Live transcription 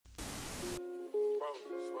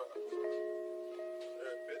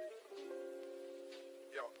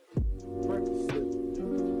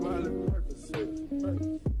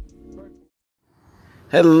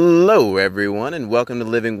Hello, everyone, and welcome to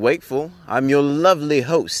Living Wakeful. I'm your lovely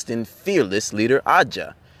host and fearless leader,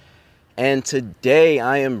 Aja. And today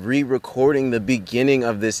I am re-recording the beginning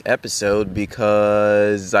of this episode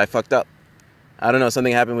because I fucked up. I don't know,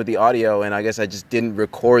 something happened with the audio, and I guess I just didn't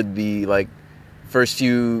record the first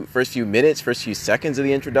few minutes, first few seconds of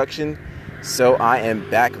the introduction. So I am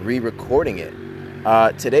back re-recording it.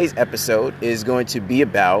 Today's episode is going to be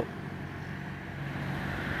about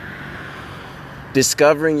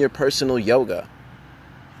discovering your personal yoga.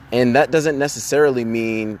 And that doesn't necessarily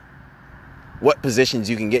mean what positions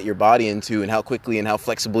you can get your body into and how quickly and how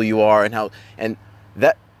flexible you are and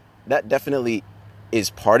that definitely is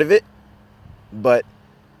part of it. But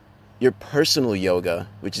your personal yoga,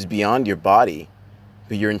 which is beyond your body,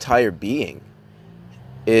 but your entire being,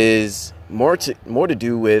 is more to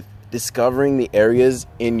do with discovering the areas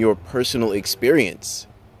in your personal experience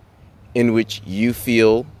in which you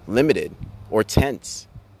feel limited or tense.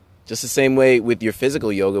 Just the same way with your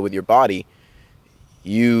physical yoga, with your body,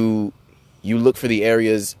 you look for the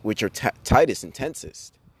areas which are tightest and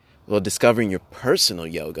tensest. Well, discovering your personal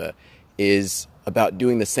yoga is about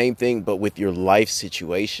doing the same thing, but with your life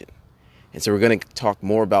situation. And so we're going to talk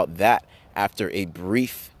more about that after a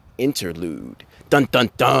brief interlude. Dun, dun,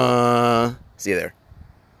 dun. See you there.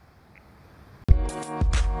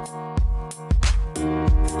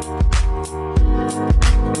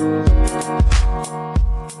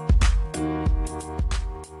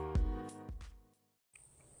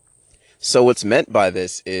 So what's meant by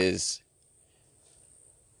this is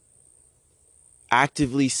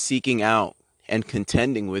actively seeking out and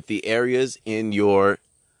contending with the areas in your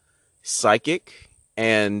psychic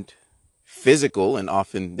and physical, and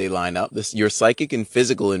often they line up, your psychic and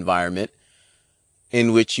physical environment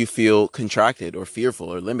in which you feel contracted or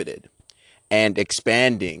fearful or limited, and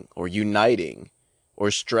expanding or uniting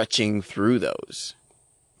or stretching through those.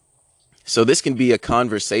 So this can be a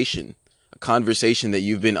conversation that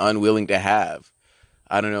you've been unwilling to have.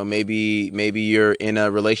 I don't know, maybe you're in a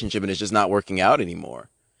relationship and it's just not working out anymore.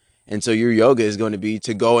 And so your yoga is going to be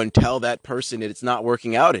to go and tell that person that it's not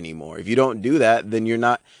working out anymore. If you don't do that, then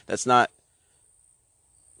that's not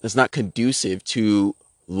conducive to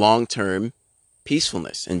long-term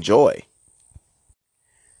peacefulness and joy.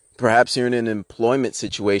 Perhaps you're in an employment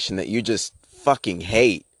situation that you just fucking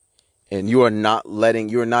hate, and you are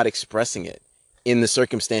not expressing it in the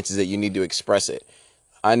circumstances that you need to express it.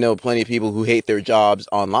 I know plenty of people who hate their jobs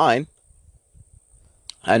online.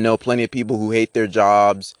 I know plenty of people who hate their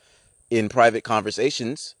jobs in private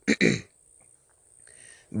conversations,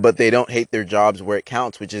 but they don't hate their jobs where it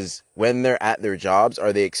counts, which is when they're at their jobs,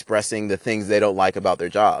 are they expressing the things they don't like about their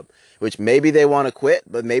job, which maybe they want to quit,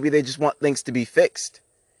 but maybe they just want things to be fixed.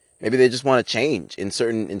 Maybe they just want to change in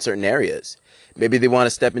certain areas. Maybe they want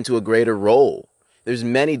to step into a greater role. There's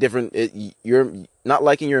many different, you're not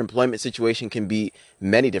liking your employment situation can be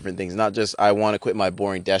many different things, not just, I want to quit my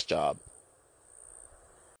boring desk job.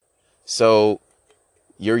 So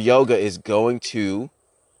your yoga is going to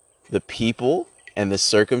the people and the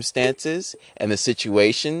circumstances and the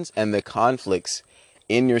situations and the conflicts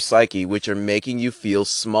in your psyche, which are making you feel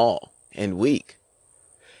small and weak,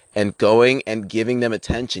 and going and giving them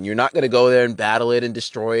attention. You're not going to go there and battle it and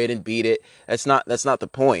destroy it and beat it. That's not the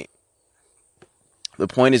point. The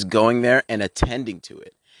point is going there and attending to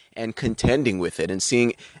it and contending with it and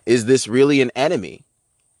seeing, is this really an enemy?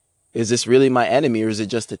 Is this really my enemy, or is it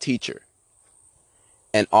just a teacher?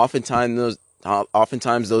 And oftentimes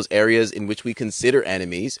those areas in which we consider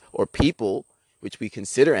enemies, or people which we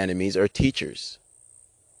consider enemies, are teachers.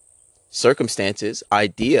 Circumstances,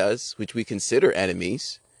 ideas which we consider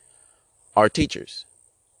enemies, are teachers.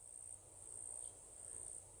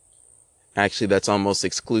 Actually, that's almost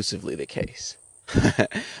exclusively the case.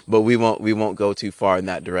 But we won't go too far in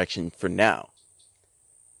that direction for now.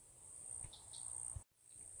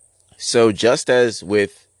 So just as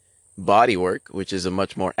with body work, which is a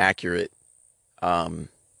much more accurate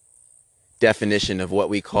definition of what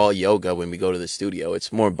we call yoga when we go to the studio,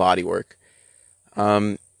 it's more body work.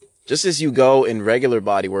 Just as you go in regular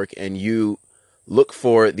body work and you look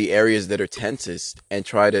for the areas that are tensest and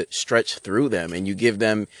try to stretch through them, and you give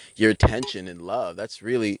them your attention and love, that's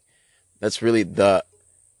really the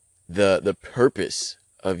purpose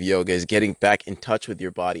of yoga, is getting back in touch with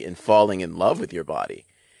your body and falling in love with your body,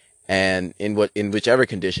 and in whichever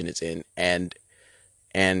condition it's in, and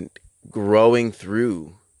growing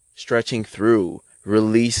through, stretching through,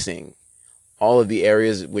 releasing all of the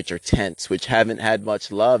areas which are tense, which haven't had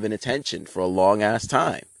much love and attention for a long ass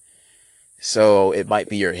time. So it might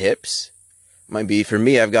be your hips. Might be, for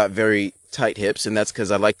me, I've got very tight hips, and that's because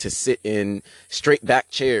I like to sit in straight back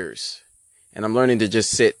chairs And I'm learning to just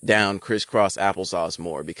sit down, crisscross applesauce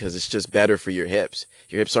more because it's just better for your hips.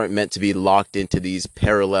 Your hips aren't meant to be locked into these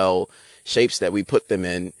parallel shapes that we put them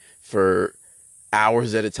in for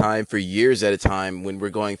hours at a time, for years at a time when we're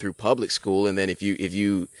going through public school. And then if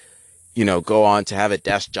you go on to have a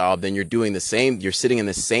desk job, then you're doing the same, you're sitting in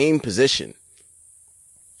the same position.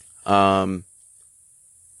 Your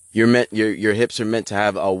hips are meant to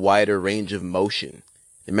have a wider range of motion.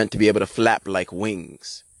 They're meant to be able to flap like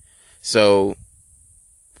wings. So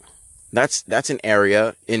that's an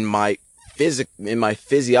area in my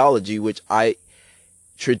physiology which I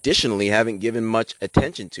traditionally haven't given much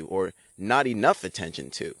attention to, or not enough attention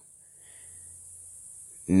to.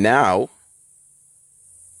 Now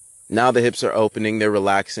the hips are opening, they're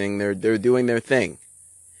relaxing, they're doing their thing.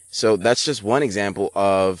 So that's just one example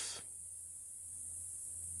of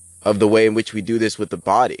the way in which we do this with the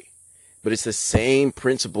body. But it's the same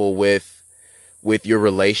principle with your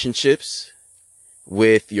relationships,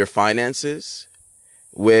 with your finances,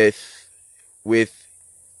 with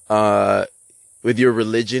your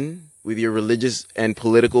religion, with your religious and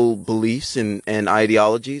political beliefs and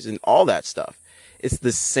ideologies and all that stuff. It's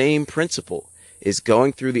the same principle. It's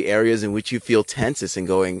going through the areas in which you feel tenseness and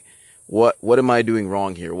going, what am I doing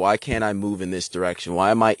wrong here? Why can't I move in this direction?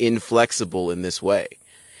 Why am I inflexible in this way?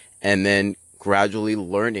 And then gradually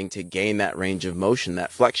learning to gain that range of motion,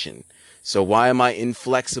 that flexion. So why am I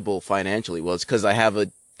inflexible financially? Well, it's because I have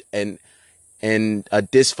a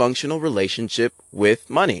dysfunctional relationship with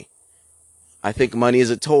money. I think money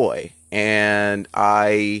is a toy, and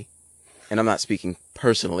I'm not speaking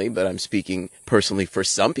personally, but I'm speaking personally for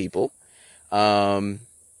some people. I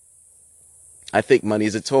think money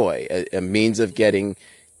is a toy, a means of getting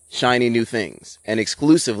shiny new things, and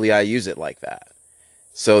exclusively I use it like that.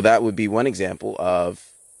 So that would be one example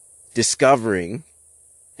of discovering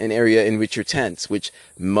an area in which you're tense, which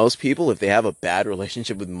most people, if they have a bad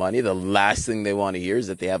relationship with money, the last thing they want to hear is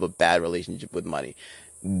that they have a bad relationship with money.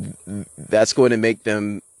 That's going to make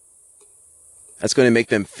them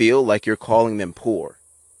feel like you're calling them poor.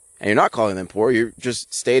 And you're not calling them poor. You're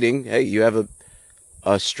just stating, hey, you have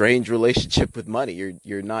a strange relationship with money.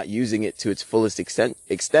 You're not using it to its fullest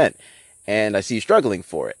extent. And I see you struggling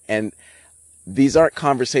for it. And these aren't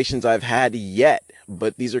conversations I've had yet,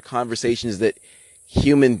 but these are conversations that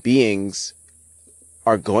human beings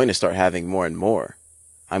are going to start having more and more.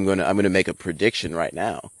 I'm going to make a prediction right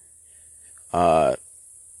now.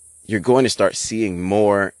 You're going to start seeing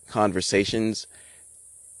more conversations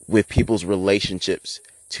with people's relationships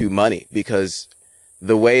to money, because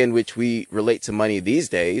the way in which we relate to money these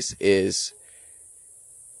days is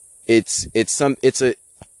it's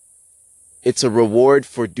a reward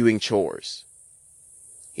for doing chores.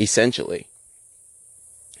 Essentially,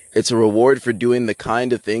 it's a reward for doing the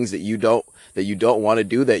kind of things that you don't want to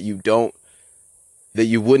do, that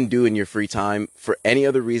you wouldn't do in your free time for any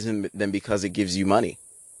other reason than because it gives you money.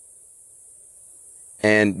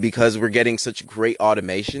 And because we're getting such great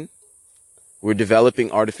automation, we're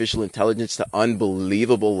developing artificial intelligence to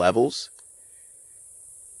unbelievable levels.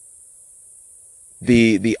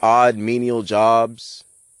 The odd menial jobs,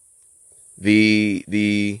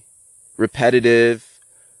 the repetitive,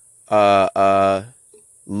 low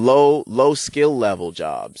skill level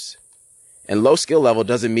jobs. And low skill level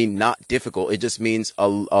doesn't mean not difficult. It just means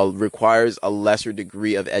requires a lesser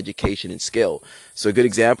degree of education and skill. So a good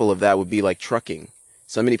example of that would be like trucking.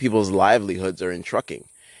 So many people's livelihoods are in trucking.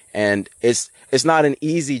 And it's not an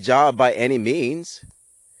easy job by any means,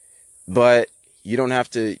 but you don't have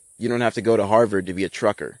to go to Harvard to be a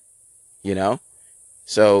trucker, you know?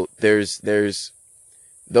 So there's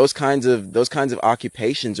those kinds of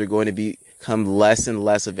occupations are going to become less and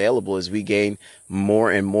less available as we gain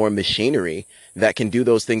more and more machinery that can do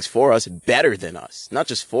those things for us better than us. Not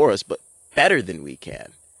just for us, but better than we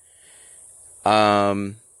can.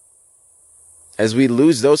 As we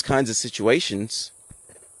lose those kinds of situations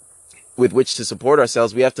with which to support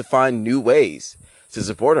ourselves, we have to find new ways to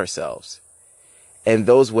support ourselves. And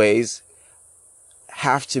those ways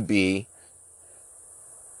have to be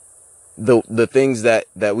the things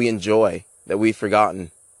that we enjoy, that we've forgotten.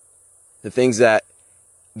 The things that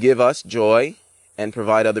give us joy and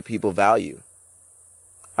provide other people value.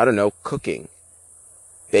 I don't know, cooking,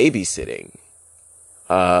 babysitting,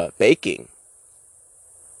 baking,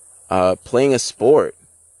 playing a sport,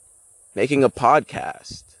 making a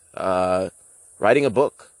podcast, writing a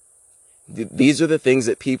book. These are the things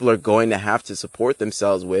that people are going to have to support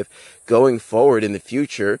themselves with going forward in the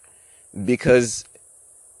future, because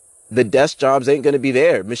the desk jobs ain't going to be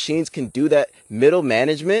there. Machines can do that. Middle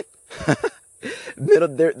management,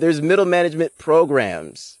 there's middle management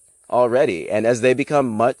programs already. And as they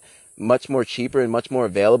become much more cheaper and much more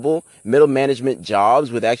available, middle management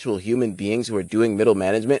jobs with actual human beings who are doing middle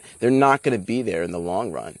management, they're not going to be there in the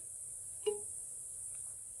long run.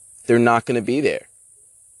 They're not going to be there.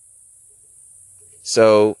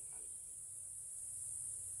 So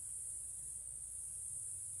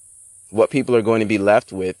what people are going to be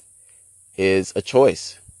left with is a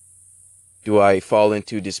choice. Do I fall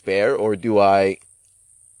into despair, or do I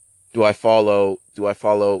follow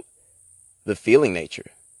the feeling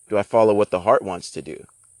nature? Do I follow what the heart wants to do?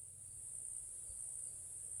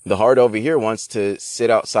 The heart over here wants to sit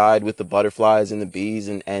outside with the butterflies and the bees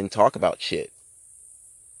and talk about shit.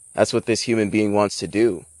 That's what this human being wants to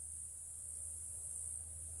do.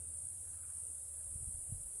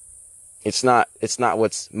 It's not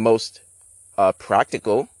what's most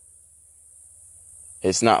practical.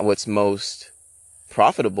 It's not what's most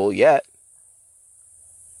profitable yet.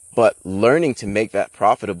 But learning to make that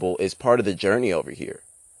profitable is part of the journey over here.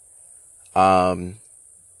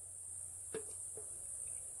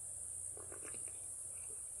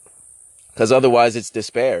 Because otherwise it's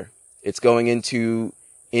despair. It's going into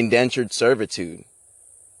indentured servitude,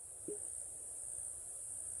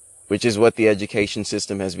 which is what the education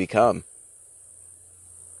system has become.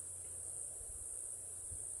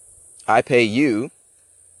 I pay you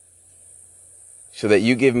so that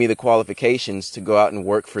you give me the qualifications to go out and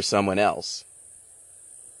work for someone else.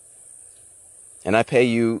 And I pay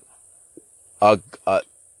you an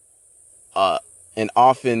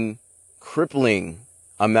often crippling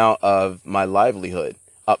amount of my livelihood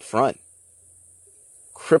up front.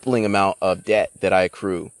 Crippling amount of debt that I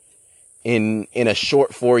accrue in a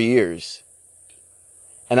short 4 years.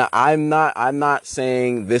 And I'm not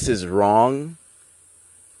saying this is wrong.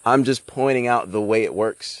 I'm just pointing out the way it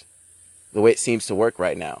works. The way it seems to work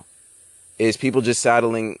right now is people just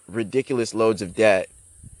saddling ridiculous loads of debt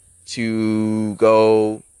to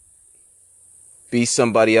go be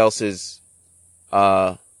somebody else's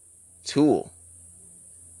tool,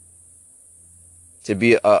 to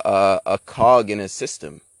be a cog in a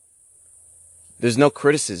system. There's no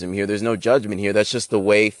criticism here. There's no judgment here. That's just the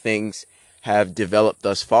way things have developed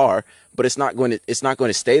thus far. But it's not going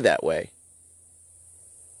to stay that way.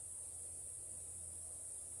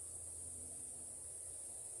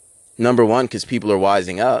 Number one, because people are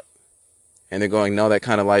wising up and they're going, no, that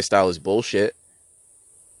kind of lifestyle is bullshit.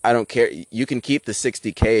 I don't care. You can keep the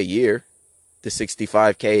 60K a year, the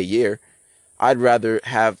 65K a year. I'd rather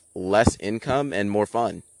have less income and more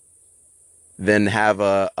fun than have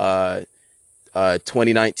a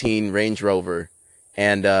 2019 Range Rover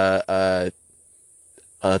and a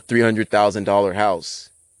 $300,000 house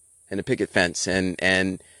and a picket fence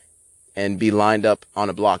and be lined up on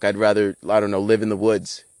a block. I'd rather, I don't know, live in the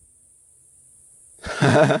woods.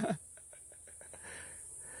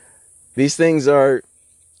 These things are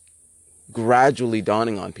gradually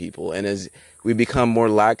dawning on people, and as we become more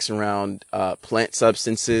lax around plant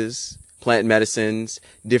substances, plant medicines,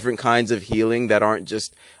 different kinds of healing that aren't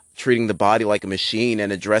just treating the body like a machine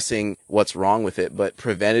and addressing what's wrong with it, but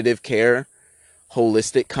preventative care,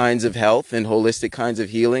 holistic kinds of health and holistic kinds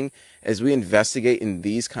of healing, as we investigate in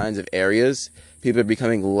these kinds of areas, people are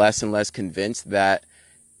becoming less and less convinced that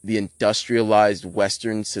the industrialized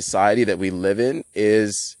Western society that we live in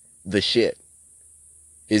is the shit,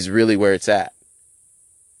 is really where it's at.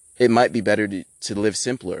 It might be better to live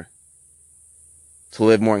simpler, to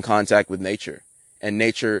live more in contact with nature, and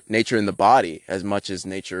nature in the body as much as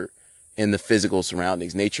nature in the physical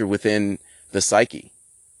surroundings, nature within the psyche.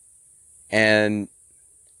 And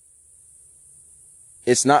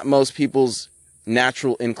it's not most people's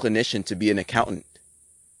natural inclination to be an accountant.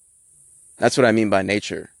 That's what I mean by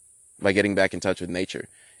nature, by getting back in touch with nature.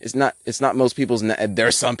 It's not most people's, there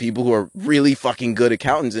are some people who are really fucking good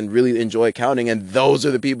accountants and really enjoy accounting, and those are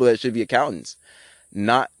the people that should be accountants.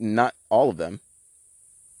 Not all of them.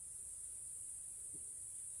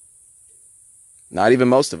 Not even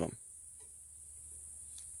most of them.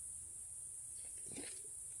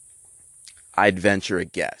 I'd venture a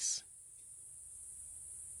guess.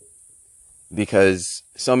 Because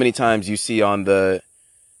so many times you see on the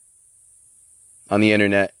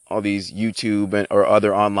internet, all these YouTube or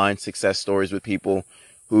other online success stories with people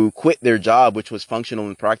who quit their job, which was functional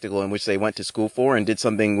and practical, and which they went to school for, and did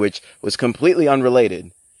something which was completely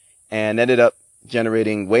unrelated, and ended up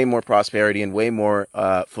generating way more prosperity and way more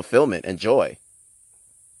fulfillment and joy.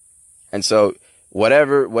 And so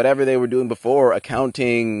whatever they were doing before,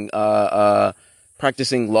 accounting,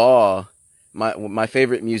 practicing law. My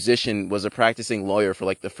favorite musician was a practicing lawyer for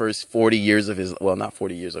like the first 40 years of his, well, not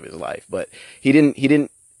 40 years of his life, but he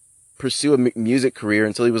didn't pursue a music career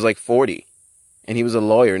until he was like 40. And he was a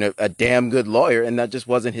lawyer, and a damn good lawyer, and that just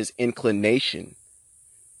wasn't his inclination.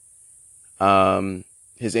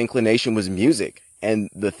 His inclination was music, and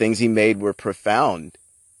the things he made were profound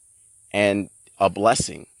and a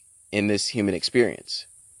blessing in this human experience.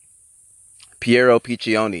 Piero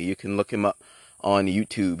Piccioni, you can look him up on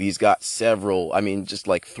YouTube. He's got several, just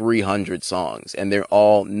like 300 songs, and they're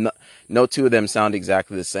all, no two of them sound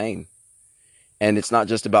exactly the same. And it's not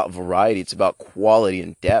just about variety, it's about quality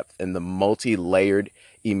and depth and the multi-layered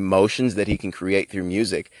emotions that he can create through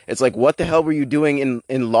music. It's like, what the hell were you doing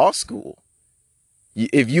in law school?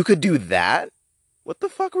 If you could do that, what the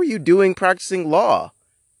fuck were you doing practicing law?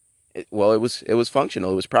 It was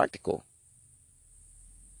functional. It was practical.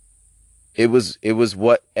 It was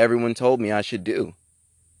what everyone told me I should do.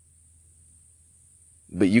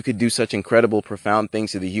 But you could do such incredible, profound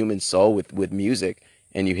things to the human soul with music,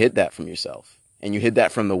 and you hid that from yourself. And you hid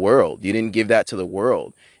that from the world. You didn't give that to the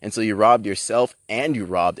world. And so you robbed yourself and you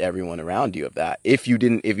robbed everyone around you of that. If you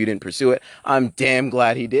didn't pursue it, I'm damn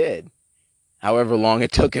glad he did. However long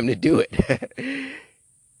it took him to do it.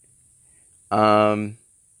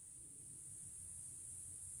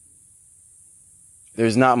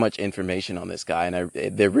 There's not much information on this guy, and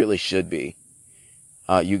there really should be.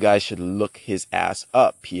 You guys should look his ass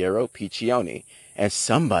up, Piero Piccioni, and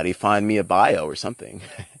somebody find me a bio or something.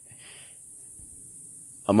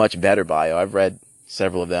 A much better bio. I've read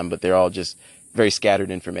several of them, but they're all just very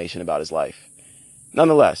scattered information about his life.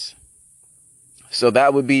 Nonetheless, so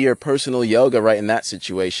that would be your personal yoga right in that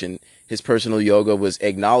situation. His personal yoga was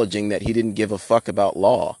acknowledging that he didn't give a fuck about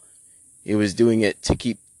law. He was doing it to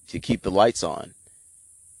keep the lights on.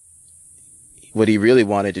 What he really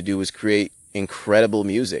wanted to do was create incredible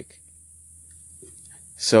music.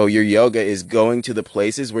 So your yoga is going to the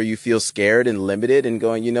places where you feel scared and limited and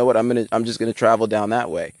going, you know what, I'm just going to travel down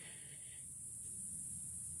that way.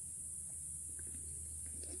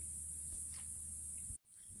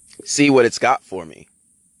 See what it's got for me.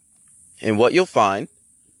 And what you'll find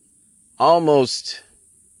almost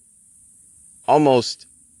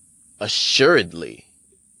assuredly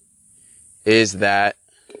is that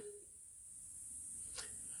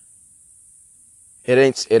it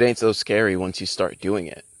ain't so scary once you start doing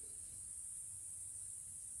it.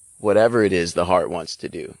 Whatever it is the heart wants to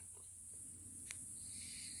do.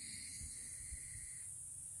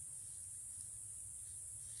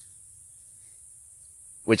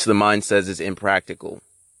 Which the mind says is impractical.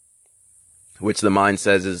 Which the mind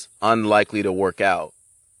says is unlikely to work out.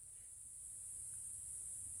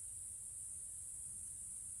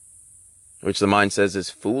 Which the mind says is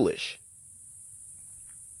foolish.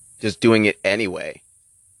 Just doing it anyway.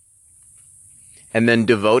 And then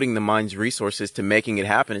devoting the mind's resources to making it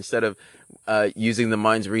happen instead of using the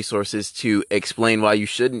mind's resources to explain why you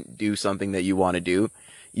shouldn't do something that you want to do.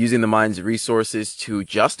 Using the mind's resources to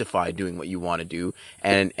justify doing what you want to do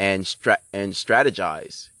and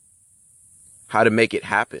strategize how to make it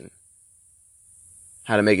happen.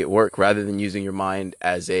 How to make it work rather than using your mind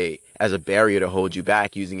as a barrier to hold you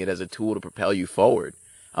back, using it as a tool to propel you forward.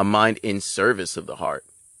 A mind in service of the heart.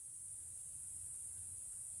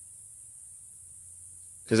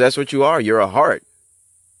 Because that's what you are. You're a heart.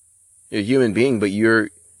 You're a human being, but you're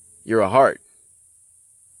a heart.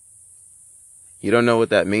 You don't know what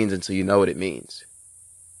that means until you know what it means.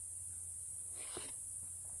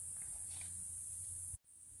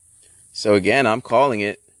 So again, I'm calling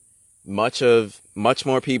it, much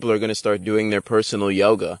more people are going to start doing their personal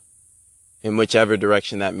yoga in whichever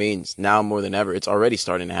direction that means, now more than ever. It's already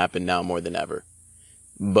starting to happen now more than ever.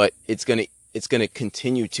 But it's going to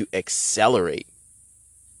continue to accelerating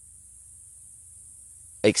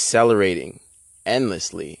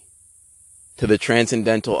endlessly to the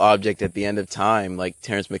transcendental object at the end of time, like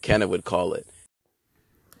Terence McKenna would call it.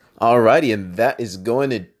 Alrighty, and that is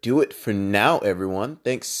going to do it for now, everyone.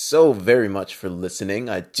 Thanks so very much for listening.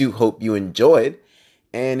 I do hope you enjoyed.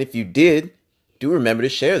 And if you did, do remember to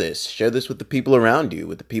share this. Share this with the people around you,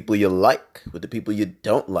 with the people you like, with the people you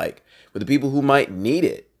don't like, with the people who might need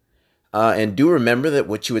it. And do remember that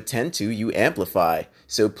what you attend to, you amplify.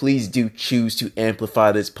 So please do choose to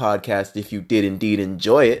amplify this podcast if you did indeed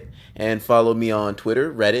enjoy it. And follow me on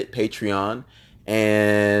Twitter, Reddit, Patreon,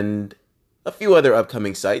 and a few other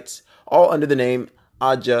upcoming sites, all under the name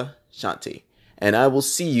Aja Shanti. And I will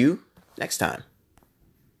see you next time.